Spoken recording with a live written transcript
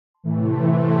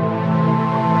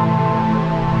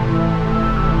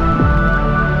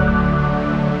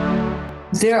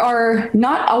There are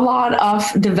not a lot of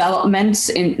developments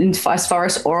in as far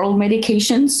as oral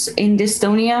medications in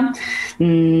dystonia.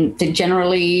 They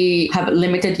generally have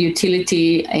limited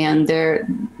utility, and there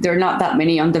are not that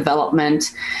many on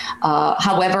development.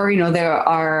 However,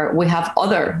 we have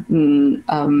other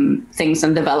things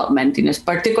in development,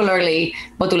 particularly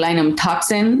botulinum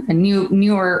toxin, a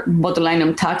newer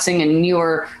botulinum toxin, and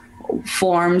newer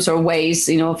forms or ways,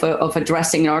 of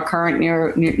addressing our current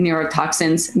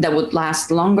neurotoxins that would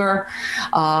last longer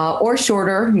or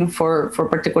shorter for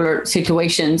particular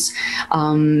situations,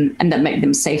 and that make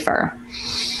them safer.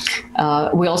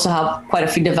 We also have quite a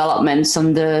few developments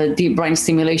on the deep brain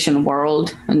stimulation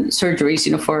world and surgeries,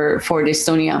 for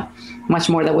dystonia, much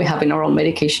more than we have in oral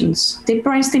medications. Deep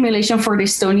brain stimulation for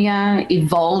dystonia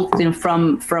evolved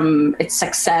from its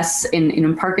success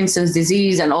in Parkinson's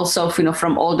disease, and also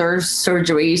from older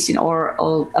surgeries, or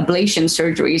ablation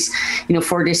surgeries,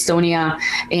 for dystonia.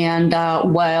 And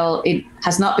while it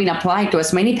has not been applied to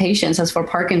as many patients as for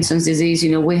Parkinson's disease,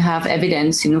 we have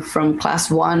evidence, from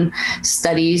class 1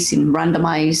 studies in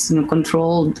randomized,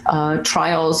 controlled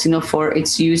trials, for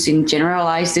its use in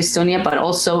generalized dystonia, but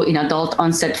also in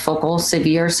adult-onset focal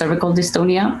severe cervical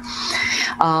dystonia,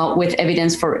 with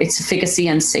evidence for its efficacy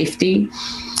and safety.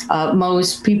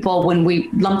 Most people, when we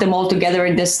lump them all together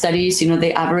in these studies,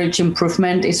 the average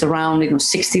improvement is around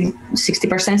 60%, 60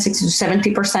 to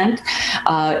 70%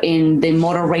 in the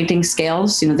motor rating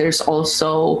scales. There's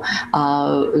also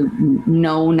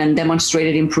known and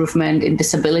demonstrated improvement in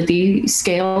disability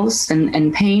scales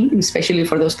and pain, especially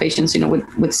for those patients,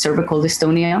 with cervical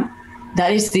dystonia.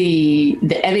 That is the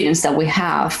evidence that we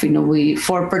have.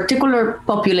 For particular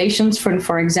populations,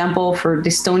 for example, for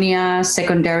dystonia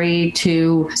secondary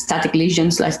to static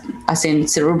lesions, as in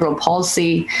cerebral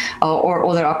palsy or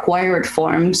other acquired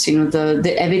forms,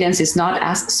 the evidence is not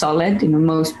as solid.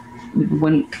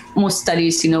 Most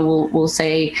studies, will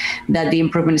say that the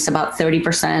improvement is about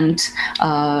 30%,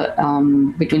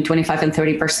 between 25 and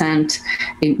 30%,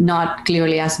 not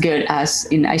clearly as good as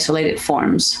in isolated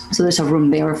forms. So there's a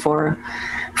room there for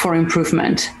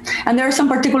improvement. And there are some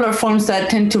particular forms that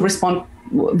tend to respond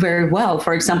very well.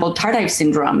 For example, tardive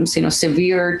syndromes,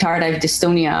 severe tardive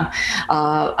dystonia,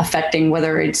 affecting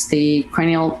whether it's the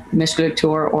cranial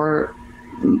musculature or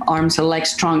arms or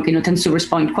legs trunk, tends to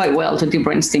respond quite well to deep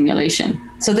brain stimulation.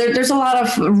 So there's a lot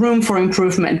of room for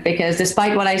improvement, because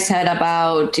despite what I said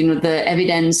about, the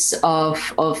evidence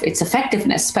of its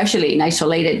effectiveness, especially in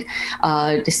isolated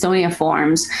dystonia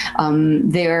forms,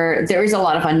 there is a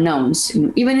lot of unknowns.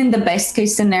 Even in the best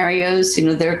case scenarios,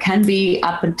 there can be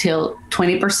up until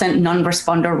 20%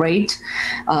 non-responder rate.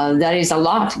 That is a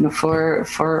lot,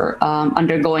 for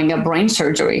undergoing a brain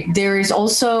surgery. There is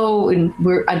also,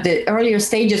 we're at the earlier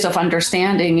stages of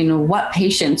understanding, what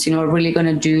patients, are really going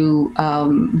to do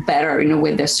better,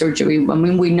 with the surgery. I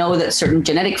mean, we know that certain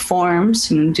genetic forms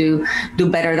do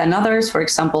better than others. For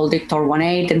example,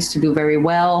 DICTOR1A tends to do very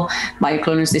well.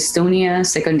 Myoclonus dystonia,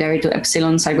 secondary to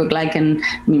epsilon sarcoglycan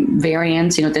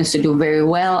variants, tends to do very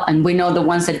well. And we know the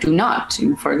ones that do not.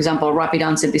 For example, rapid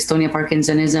onset dystonia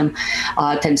Parkinsonism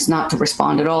tends not to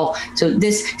respond at all. So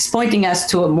this is pointing us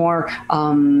to a more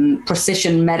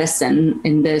precision medicine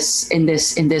in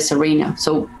this arena.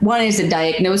 So one is the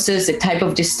diagnosis, the type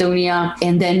of dystonia,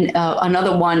 and then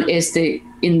another one is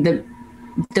in the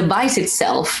device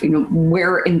itself,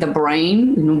 where in the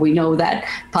brain. We know that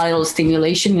pallidal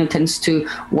stimulation tends to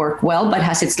work well, but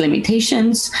has its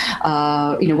limitations.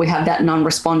 We have that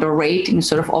non-responder rate,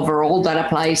 sort of overall that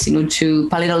applies, to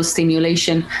pallidal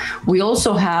stimulation. We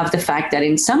also have the fact that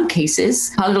in some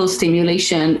cases, pallidal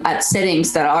stimulation at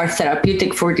settings that are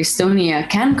therapeutic for dystonia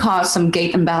can cause some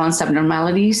gait and balance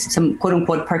abnormalities, some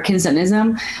quote-unquote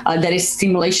Parkinsonism that is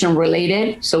stimulation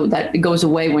related, so that it goes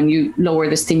away when you lower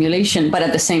the stimulation. But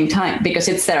at the same time, because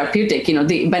it's therapeutic,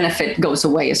 the benefit goes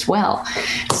away as well.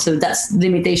 So that's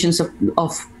limitations of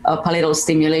pallidal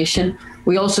stimulation.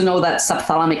 We also know that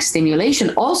subthalamic stimulation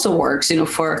also works,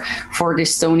 for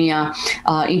dystonia,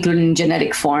 including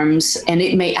genetic forms, and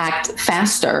it may act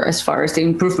faster as far as the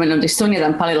improvement of dystonia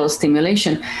than pallidal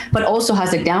stimulation, but also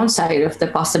has a downside of the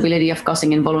possibility of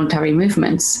causing involuntary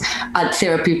movements at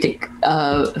therapeutic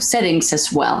settings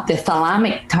as well. The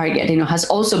thalamic target, has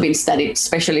also been studied,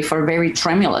 especially for very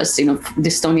tremulous,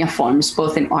 dystonia forms,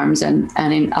 both in arms and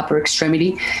in upper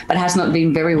extremity, but has not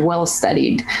been very well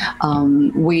studied.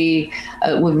 We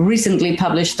recently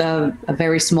published a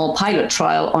very small pilot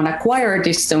trial on acquired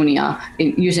dystonia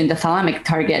using the thalamic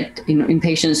target in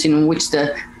patients in which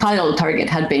the pallidal target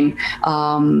had been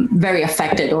very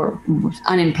affected or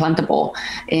unimplantable,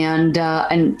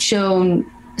 and shown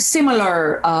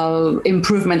similar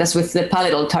improvement as with the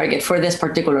pallidal target for this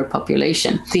particular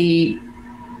population. The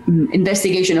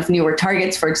investigation of newer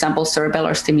targets, for example,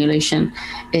 cerebellar stimulation,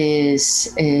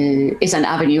 is an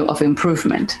avenue of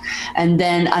improvement. And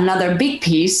then another big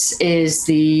piece is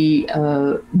the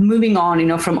moving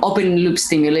on, from open loop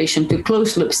stimulation to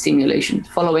closed loop stimulation,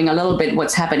 following a little bit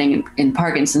what's happening in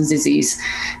Parkinson's disease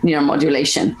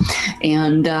neuromodulation.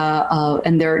 And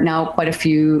there are now quite a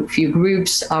few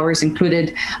groups, ours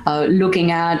included,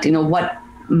 looking at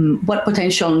what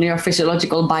potential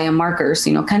neurophysiological biomarkers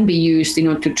can be used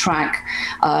to track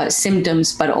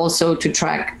symptoms, but also to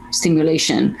track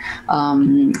stimulation,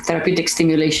 therapeutic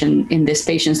stimulation in these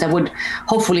patients that would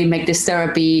hopefully make this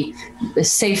therapy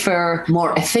safer,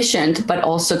 more efficient, but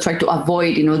also try to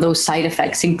avoid those side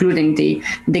effects, including the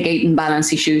gait and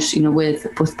balance issues with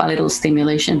pallidal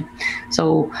stimulation.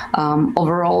 So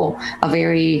overall, a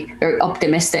very, very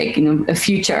optimistic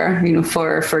future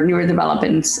for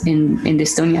neurodevelopments in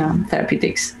dystonia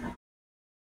therapeutics.